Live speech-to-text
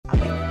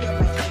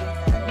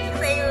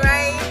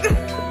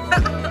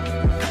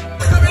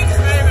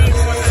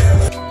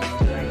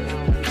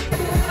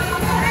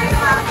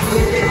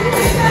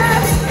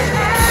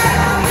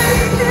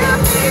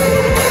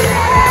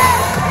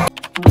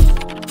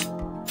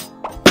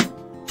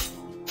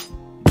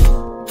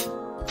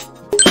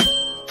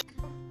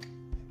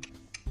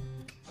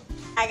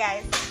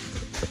guys,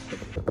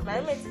 my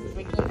name is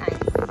againn.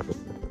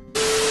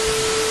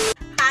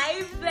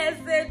 Hi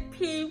blessed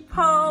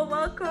people,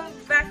 welcome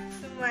back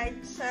to my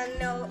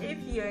channel. If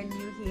you're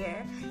new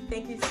here,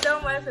 thank you so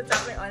much for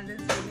tapping on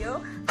this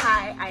video.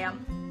 Hi, I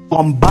am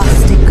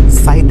bombastic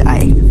side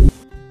eye.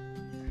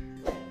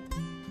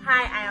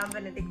 Hi, I am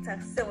Benedicta.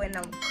 So when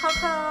I'm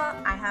Coco,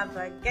 I have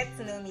a get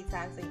to know me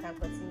tag, so you can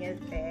continue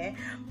there.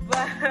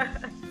 But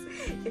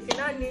if you're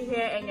not new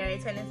here and you're a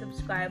returning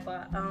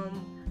subscriber,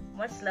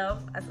 much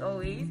love as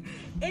always.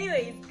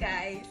 Anyways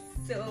guys,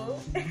 so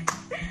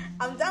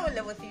I'm done with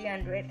level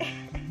 300.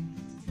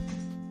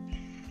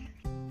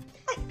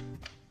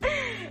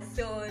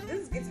 So this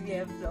is going to be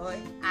a vlog.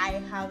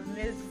 I have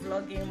missed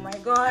vlogging. My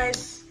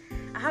gosh,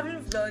 I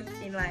haven't vlogged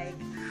in like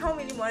how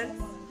many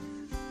months?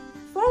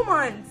 4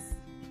 months.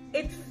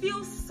 It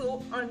feels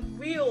so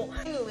unreal.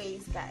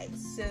 Anyways guys,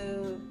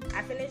 so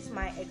I finished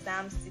my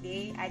exams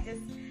today. I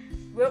just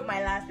wrote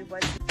my last paper.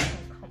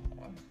 Come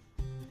on,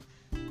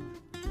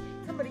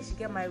 somebody should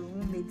get my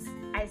roommate's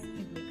ice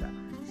cube maker.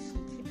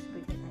 She keeps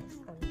breaking ice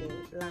on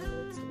the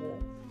landlord's wall.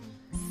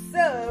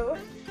 So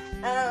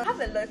I have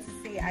a lot to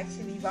say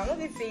actually, but I'm not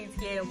going to say it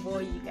here and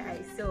bore you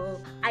guys. So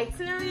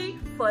itinerary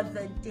for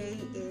the day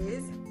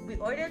is, we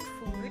ordered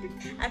food.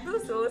 I feel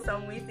so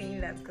some way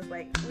saying that because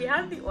like we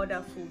hardly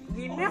order food.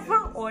 We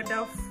never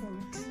order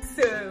food.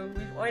 So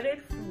we've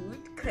ordered food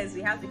because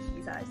we have to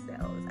treat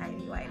ourselves. I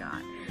mean, why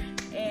not?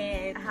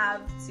 And I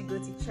have to go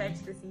to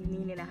church this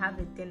evening, and I have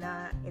a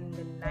dinner in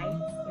the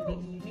night, in the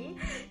evening.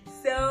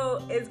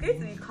 So it's going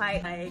to be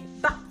quite like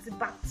back to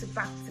back to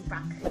back to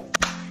back.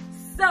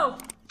 So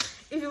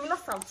if you've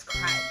not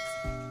subscribed,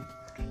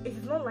 if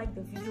you've not liked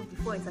the video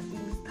before it has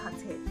even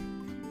started,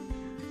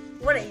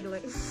 what are you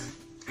doing?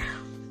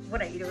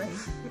 What are you doing?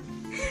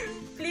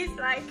 Please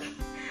like,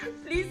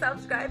 please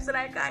subscribe so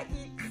that I can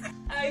eat.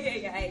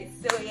 Okay guys,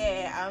 so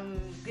yeah, I'm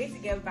going to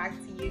get back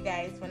to you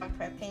guys when I'm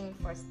prepping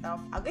for stuff.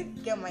 I'm going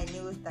to get my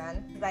nails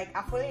done. Like,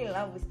 I'm falling in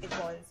love with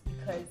stick-ons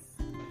because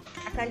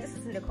I can just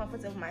sit in the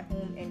comfort of my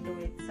home and do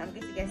it. So I'm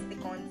going to get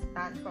stick-ons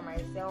done for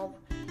myself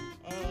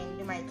and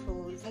do my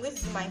toes. I'm going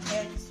to do my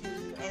hair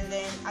too, and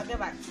then I'll get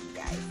back to you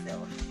guys.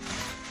 So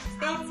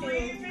stay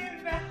tuned.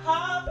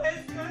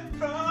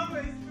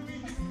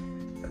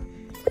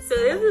 So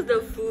this is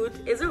the food.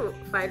 Is it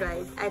fried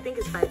rice? I think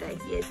it's fried rice,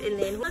 yes. And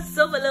then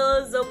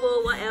sobolo,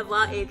 zobo,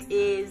 whatever it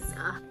is.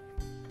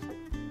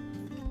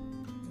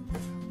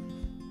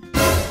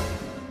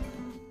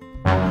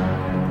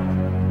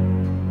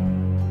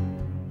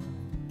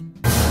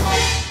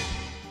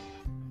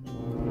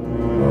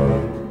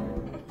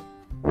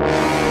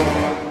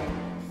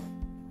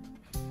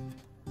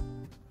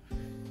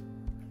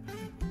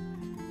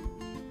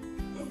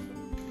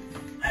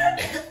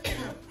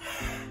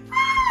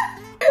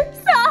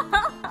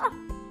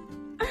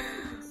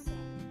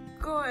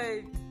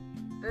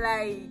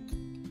 Like,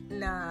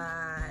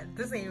 nah,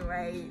 this ain't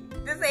right.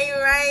 This ain't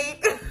right.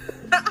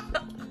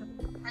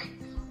 Right?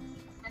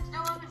 And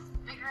no one can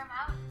figure him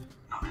out?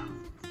 Oh no.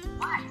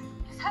 Why?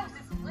 His house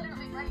is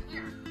literally right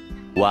here.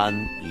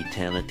 One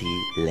eternity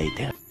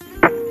later.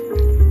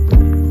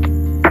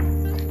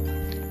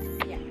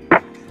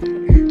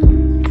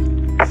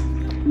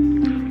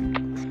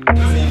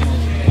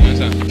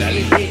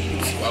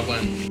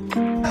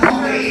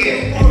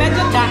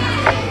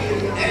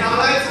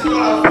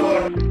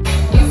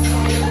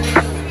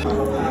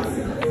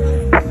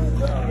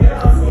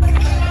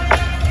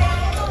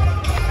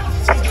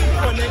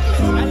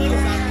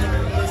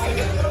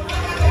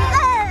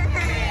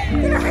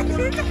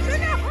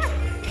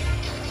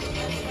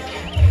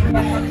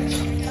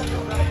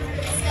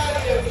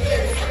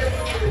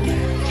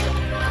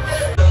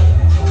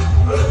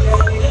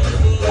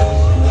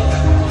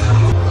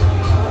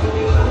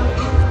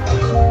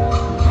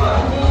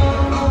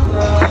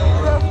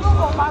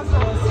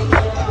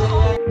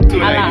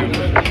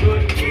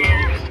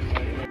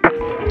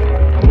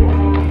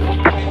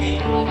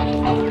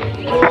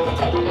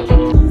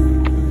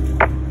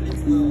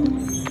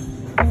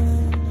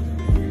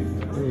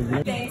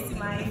 Thanks to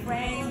my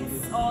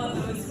friends, all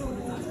those who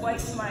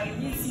watch my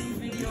YouTube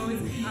videos,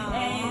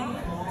 and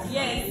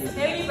yes,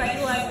 everybody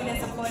who has been a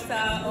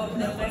supporter of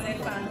the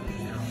Blessed family.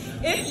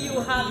 If you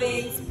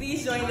haven't,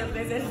 please join the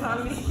Blessed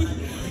family.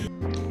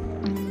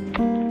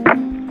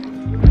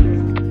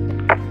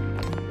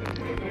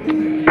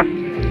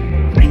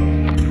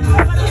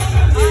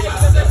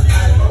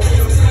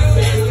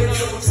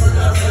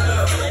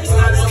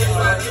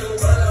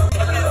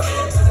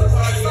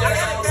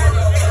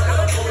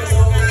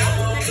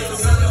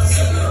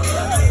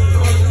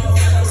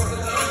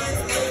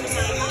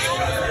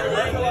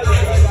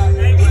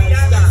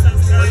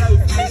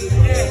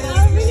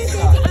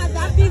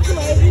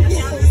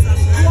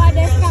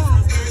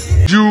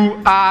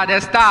 You are the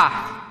star.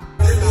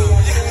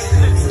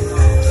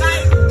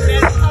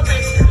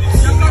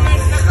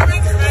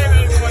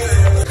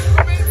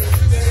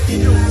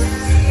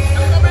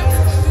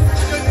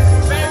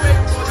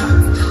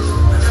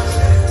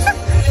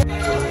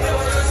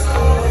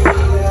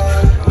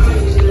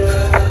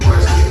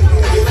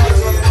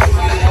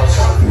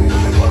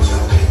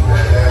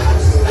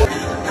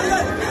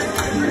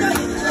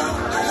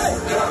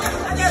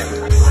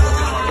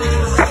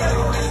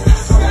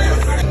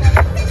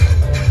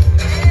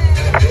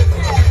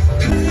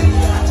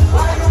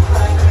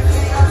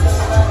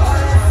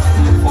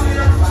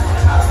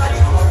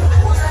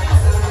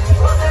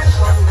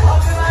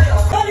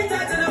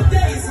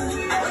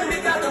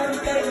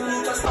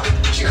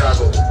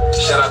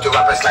 Shout out to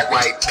rappers like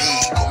YB,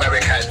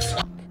 Americans.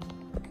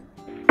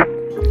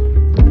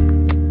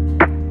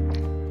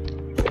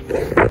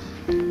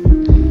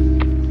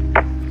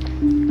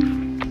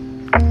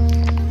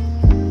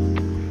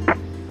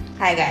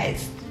 Hi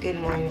guys,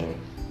 good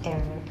morning.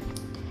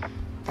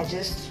 I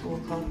just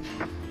woke up.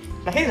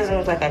 My face doesn't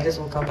look like I just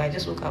woke up. I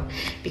just woke up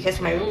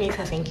because my roommate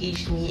has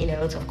engaged me in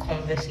a lot of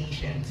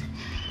conversations.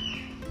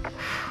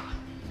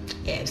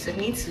 Yeah, so I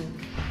need to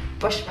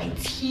brush my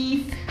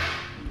teeth.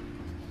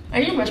 I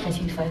didn't brush my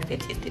teeth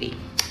 5:30 yesterday.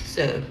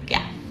 So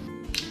yeah.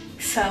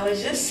 So I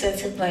was just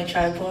setting my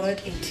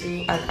tripod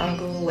into an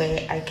angle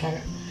where I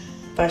can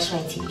brush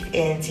my teeth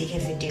and take a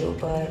video,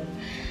 but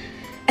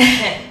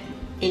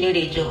you know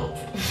the job.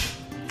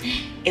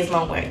 It's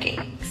not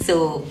working,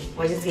 so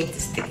we're just going to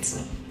stick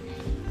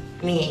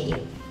to me and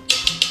you.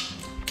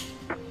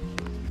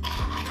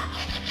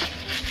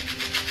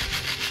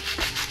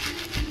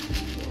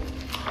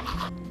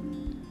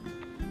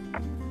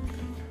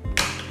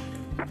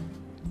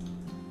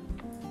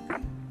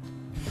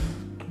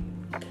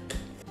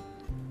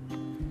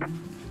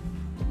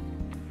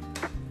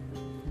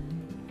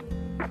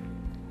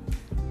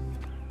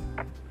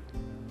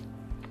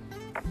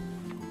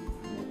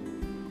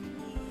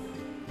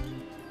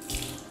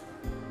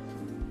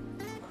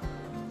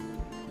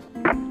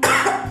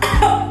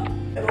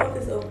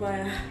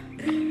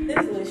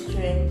 This was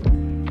string.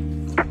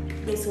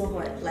 This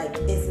one, like,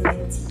 is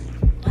minty.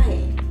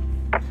 Why?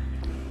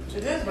 So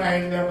this is my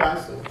regular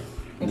basso.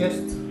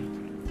 Just.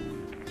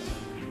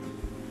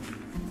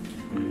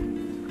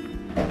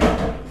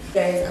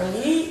 Guys, I'm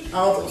really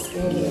out of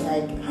skincare.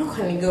 Like, how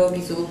can a girl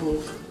be so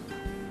broke?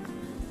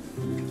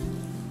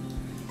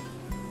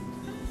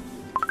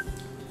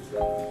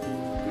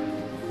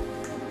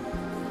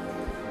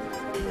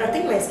 I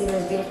think my skin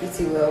is doing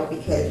pretty well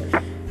because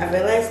I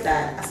realized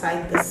that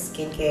aside the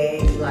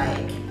skincare,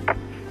 like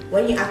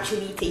when you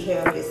actually take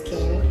care of your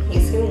skin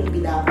won't be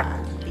that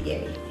bad at the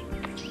beginning.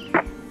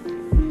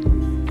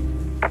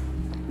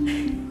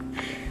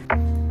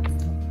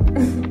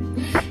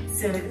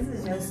 So this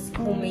is just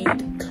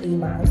homemade clay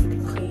mask,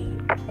 clay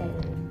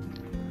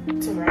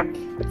and turmeric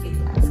face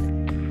mask.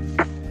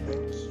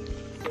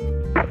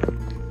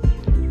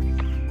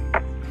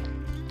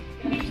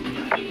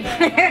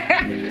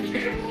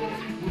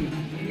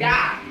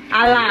 Yeah.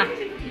 Allah.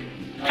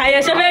 I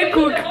should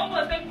cook. I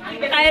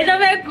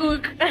should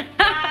cook.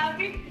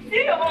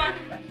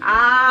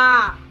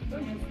 Ah.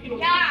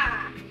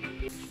 Yeah.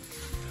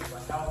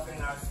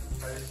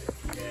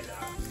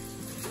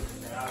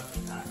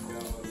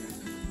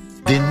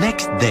 The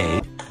next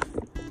day.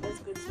 Let's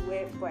go to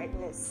where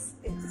brightness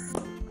is.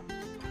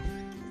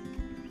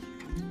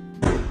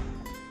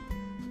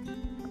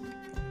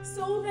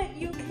 So that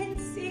you can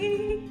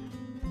see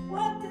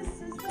what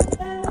this is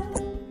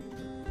about.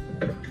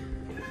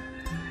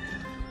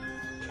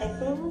 I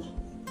think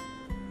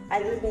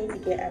I just need to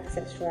get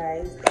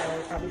accessorized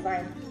and I'll be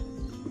fine.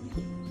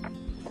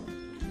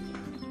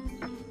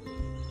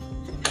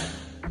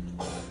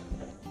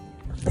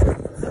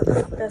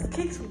 Does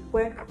cakes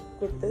work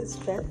with this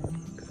dress?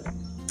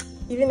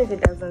 Even if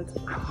it doesn't,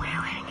 I'm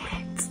wearing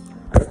it.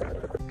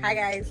 Hi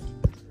guys.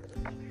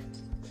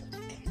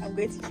 I'm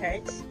going to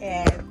church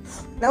and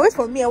now wait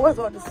for me. I was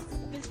on this.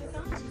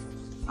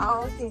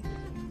 Oh, okay.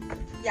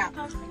 Yeah.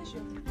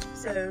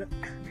 So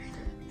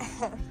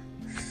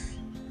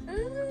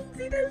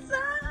see the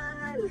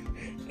sun.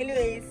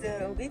 Anyway, so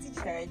I'm going to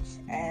church.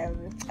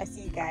 I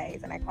see you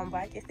guys and I come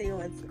back. Yesterday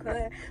was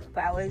cool,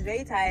 but I was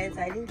very tired,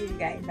 so I didn't give you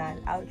guys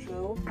an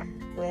outro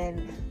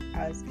when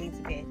I was going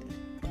to bed.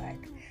 But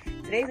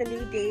today's a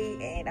new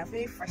day and I'm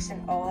feeling fresh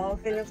and all,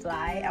 feeling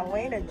fly. I'm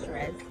wearing a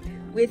dress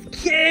with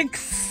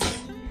kicks.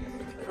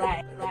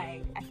 Like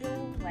I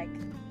feel like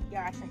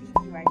you're actually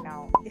right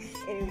now.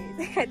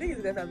 Anyways, I think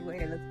it's because I've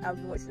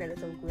been watching a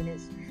lot of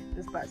Greenish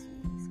this past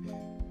weeks.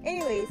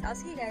 Anyways, I'll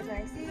see you guys when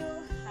I see you.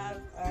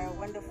 Have a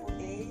wonderful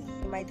day.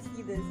 You might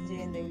see this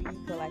during the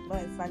week or like not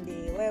on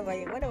Sunday,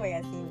 whenever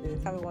you're seeing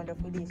this. Have a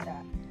wonderful day,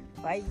 Sha.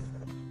 Bye.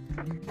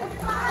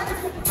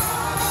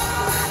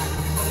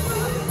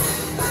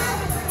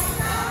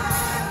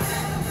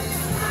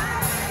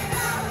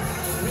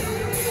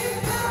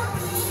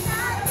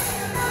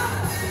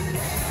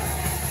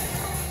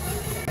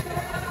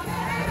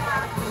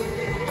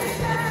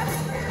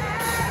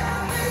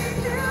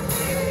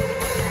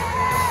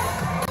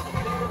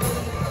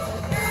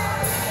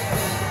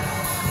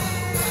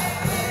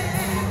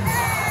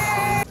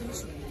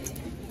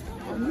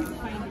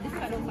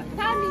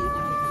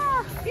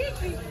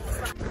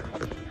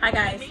 Hi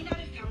guys,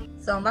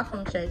 so I'm back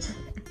from church.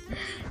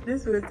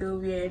 This was so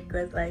weird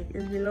because like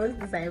it's been long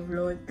since I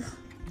vlogged.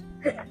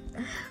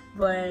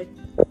 But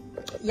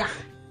yeah,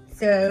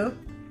 so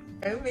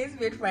everybody's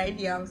made fried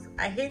yams.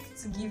 I hate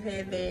to give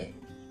her the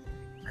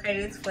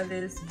credit for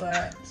this,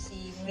 but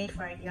she made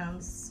fried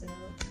yams, so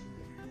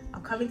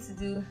I'm coming to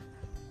do.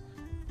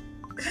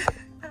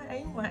 Are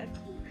you mad?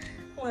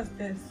 What's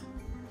this?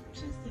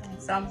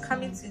 So I'm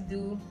coming to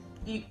do.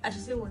 I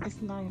should say what? It's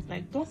nice.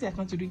 Like, don't say I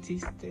come to do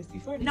taste test.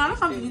 No, I'm not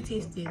coming to do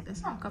taste test.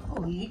 That's not.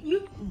 Oh,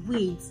 you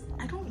wait.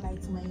 I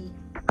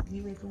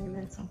with my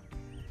lesson.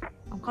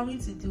 I'm coming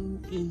to do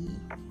a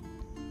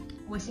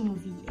watching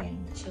movie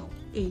and chill.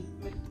 Really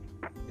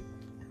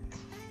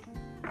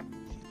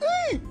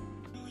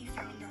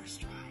found our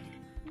stride.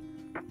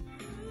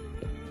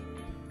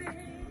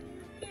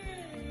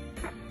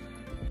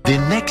 The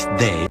next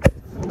day.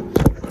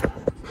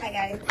 Hi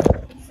guys,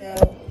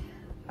 so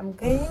I'm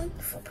going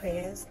for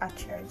prayers at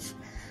church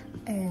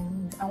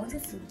and I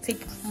wanted to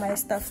take my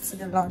stuff to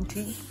the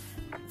laundry,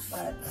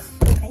 but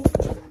I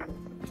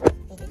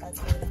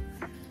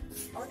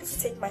wanted to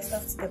take my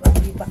stuff to the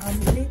laundry, but I'm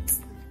late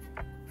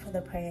for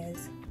the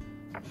prayers,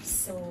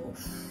 so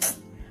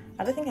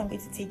I don't think I'm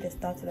going to take the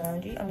stuff to the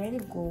laundry. I'm going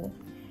to go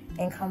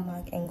and come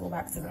back and go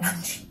back to the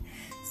laundry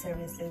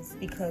services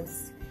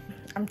because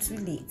I'm too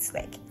late.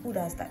 Like, who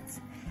does that?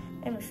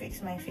 Let me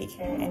fix my fake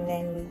hair and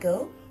then we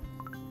go.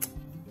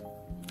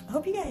 I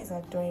hope you guys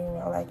are doing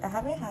well. Like, I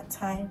haven't had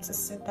time to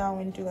sit down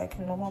and do like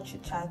a normal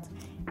chit chat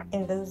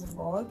in this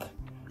vlog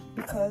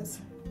because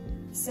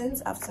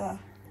since after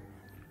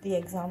the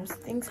exams,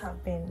 things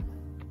have been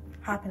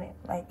happening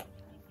like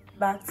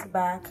back to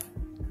back.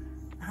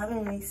 I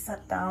haven't really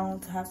sat down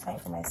to have time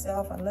for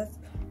myself unless,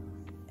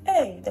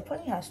 hey, the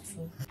pony has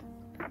two,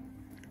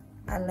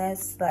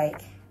 unless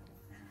like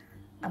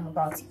I'm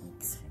about to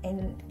eat.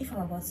 And if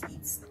I'm about to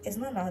eat, it's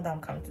not now that I'm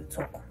coming to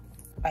talk,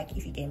 like,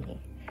 if you get me.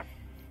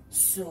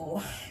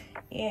 So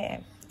yeah,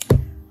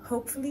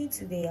 hopefully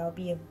today I'll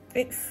be a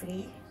bit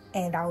free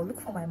and I'll look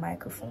for my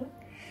microphone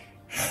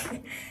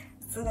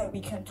so that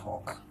we can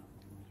talk,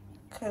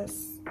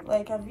 because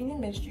like I've really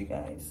missed you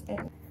guys.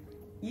 And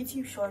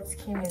YouTube shorts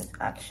came in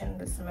action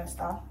this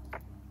semester,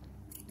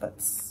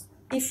 but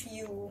if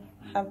you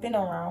have been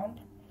around,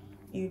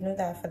 you know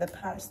that for the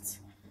past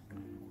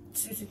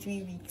 2 to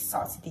 3 weeks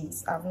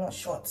Saturdays I've not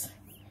shot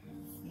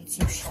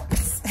YouTube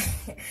shorts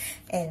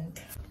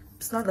and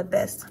it's not the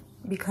best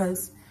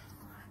because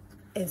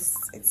it's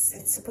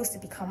supposed to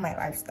become my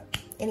lifestyle.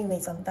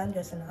 Anyways, I'm done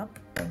dressing up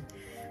and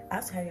I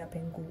have to hurry up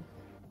and go.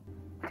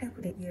 I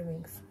put the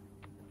earrings.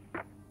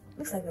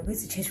 Looks like I'm going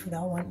to change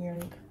without one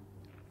earring.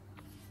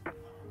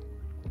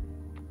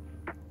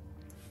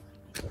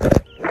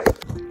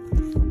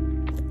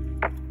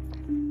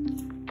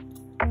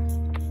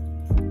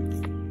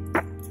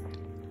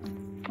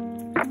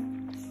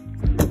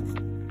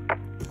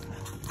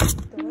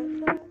 The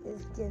weather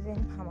is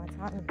giving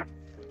Hamatan.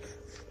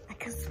 I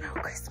can smell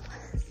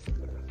Christmas.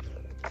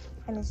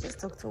 And it's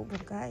just October,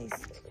 guys.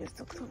 It's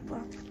just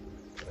October.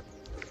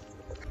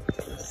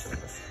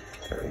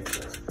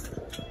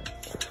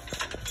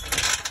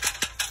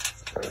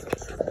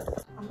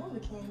 I'm not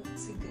looking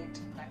too good,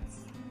 but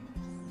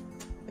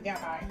forget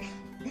about it.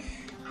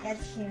 I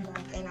just came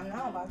back and I'm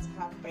now about to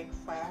have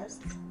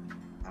breakfast.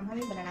 I'm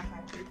having banana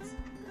pancakes,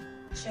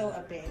 chill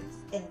a bit,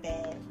 and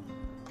then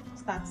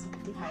start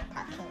to do my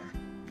packing.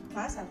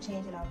 Plans have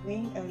changed and I'm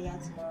going earlier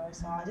tomorrow,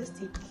 so I'll just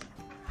take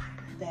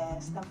the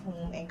stuff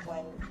home and go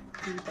and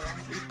do the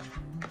laundry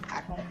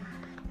at home.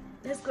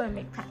 Let's go and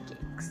make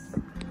pancakes.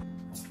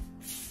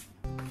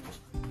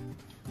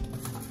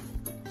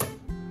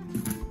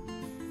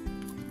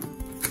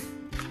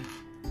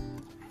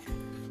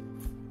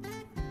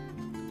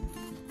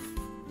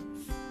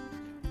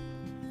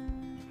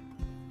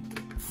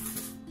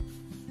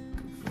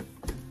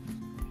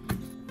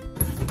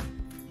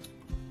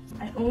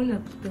 I own a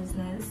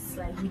business,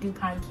 like we do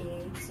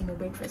pancakes, you know,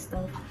 breakfast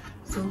stuff.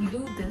 So we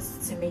do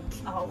this to make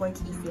our work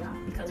easier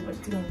because we're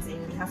students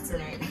and we have to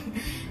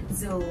learn.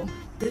 So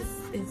this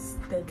is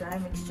the dry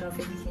mixture of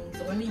everything.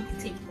 So when you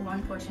take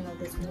one portion of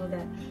this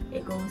water,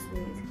 it goes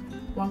with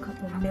 1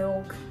 cup of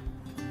milk,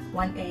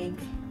 1 egg,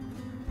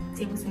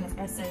 tablespoon of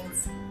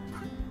essence.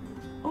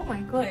 Oh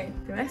my god,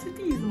 the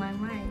recipe is in my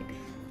mind.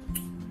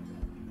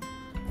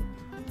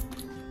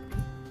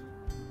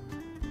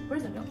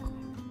 Where's the milk?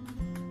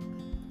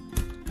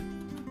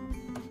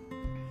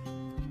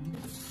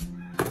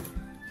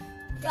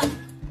 Yeah.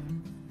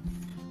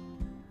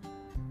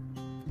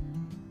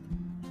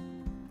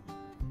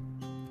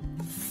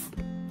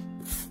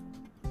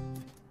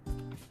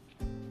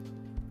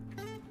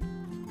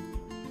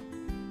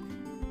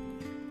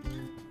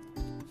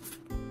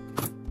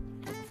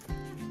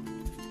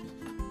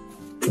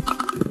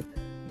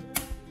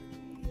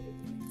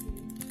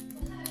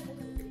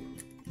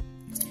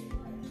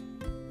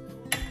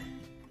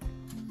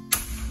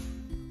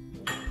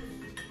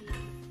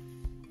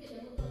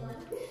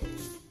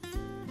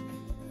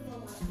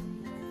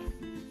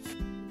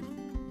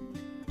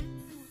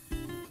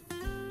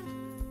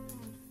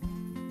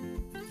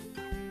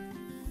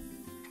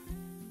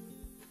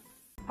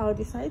 I'll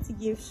decide to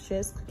give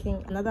stress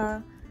cooking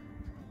another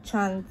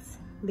chance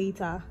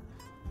later,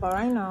 but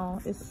right now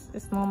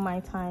it's not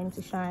my time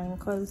to shine.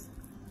 Because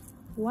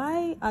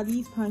why are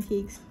these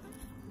pancakes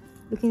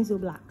looking so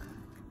black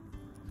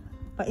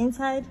but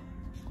inside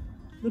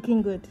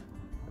looking good?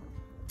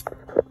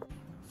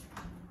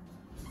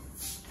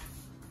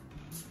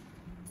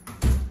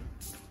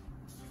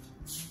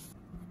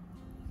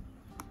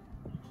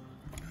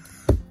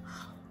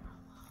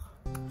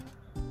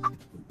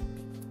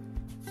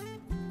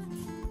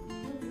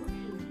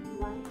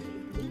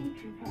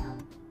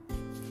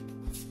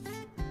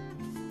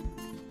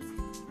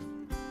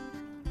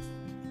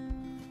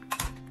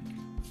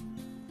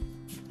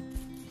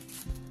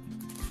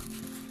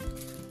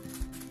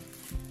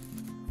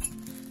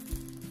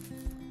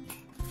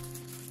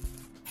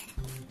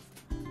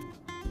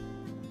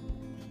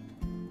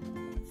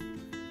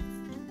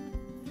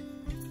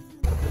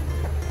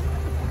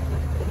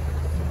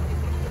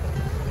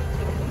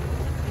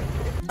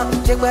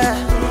 Jigba,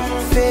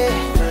 fe,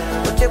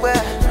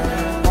 jigba.